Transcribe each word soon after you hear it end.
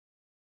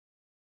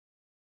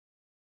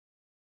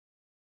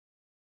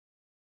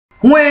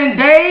When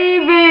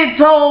David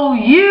told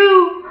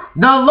you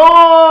the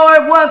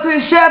Lord was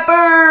his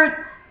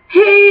shepherd,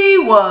 he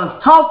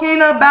was talking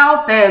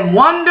about that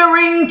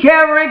wandering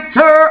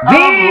character of life.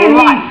 Then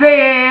he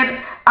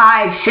said,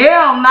 I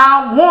shall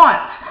not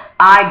want.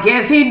 I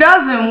guess he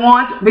doesn't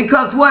want,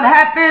 because what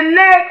happened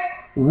next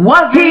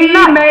was he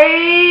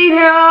made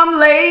him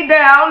lay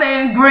down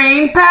in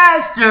green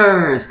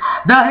pastures.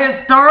 The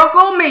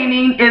historical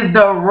meaning is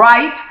the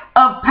right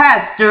of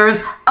pastures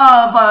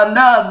of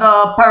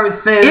another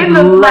person's land. It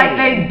looks like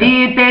they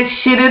did that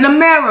shit in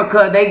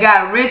America. They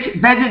got rich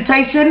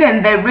vegetation,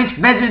 and that rich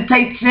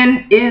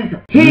vegetation is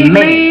he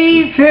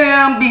leaves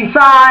him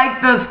beside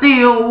the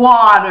still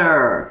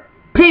water.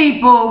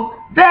 People,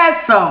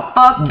 that's a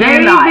fucking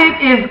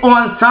David is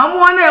on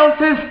someone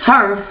else's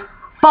turf,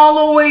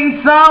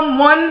 following some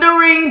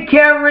wandering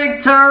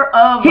character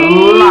of life.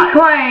 He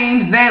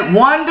claims that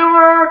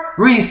wanderer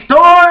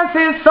restores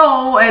his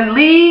soul and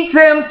leads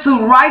him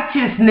to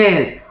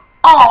righteousness.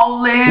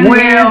 All in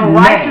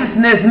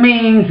righteousness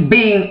means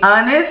being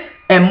honest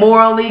and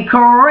morally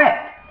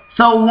correct.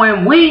 So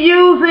when we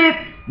use it,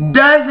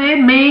 does it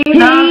mean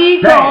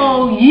he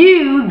told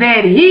you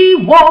that he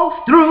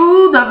walks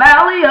through the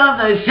valley of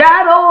the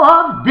shadow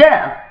of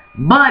death?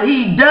 But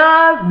he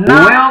does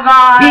not. Well,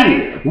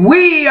 guys,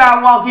 we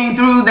are walking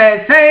through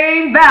that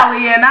same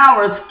valley, and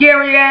our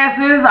scary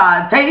asses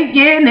are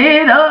taking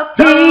it up.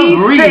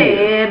 He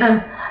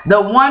said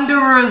the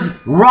wanderer's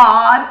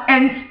rod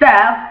and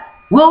staff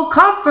will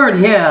comfort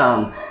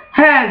him.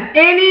 Has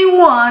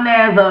anyone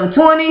as of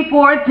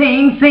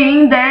 2014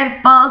 seen that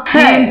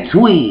fucking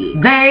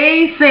tweet?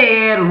 They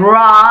said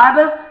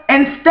rod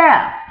and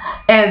staff.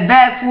 And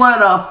that's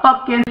what a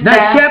fucking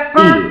staff is. The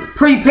shepherd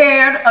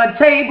prepared a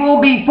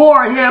table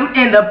before him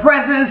in the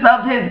presence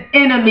of his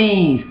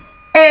enemies,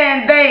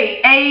 and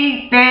they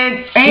ate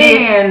that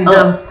shit.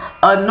 And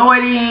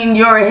anointing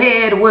your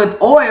head with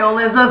oil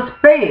is a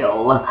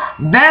spell.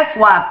 That's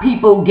why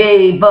people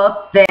gave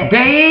up that.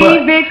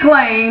 David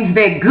claims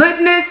that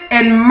goodness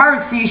and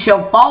mercy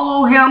shall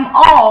follow him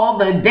all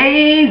the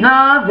days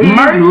of his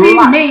life.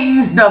 Mercy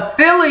means the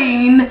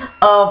feeling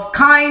of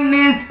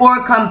kindness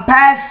or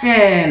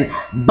compassion,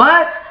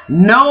 but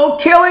no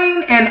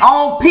killing and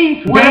all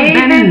peace.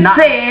 David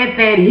said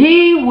that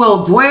he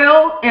will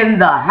dwell in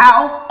the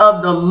house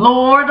of the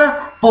Lord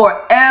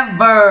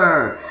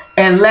forever.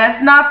 And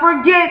let's not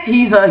forget,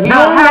 he's a human. The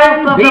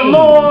house of the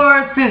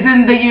Lord is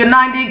in the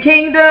United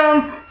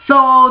Kingdom.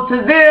 So to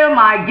them,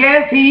 I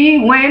guess he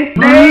went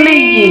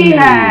free.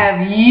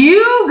 Have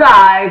you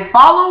guys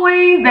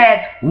following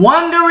that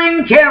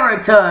wandering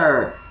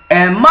character?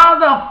 And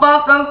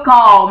motherfuckers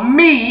call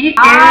me insane.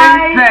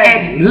 I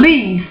at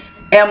least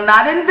am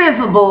not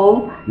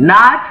invisible,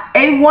 not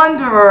a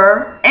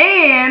wanderer,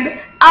 and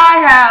I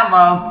have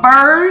a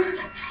first,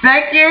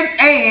 second,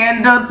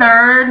 and a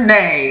third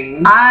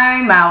name.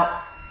 I'm out.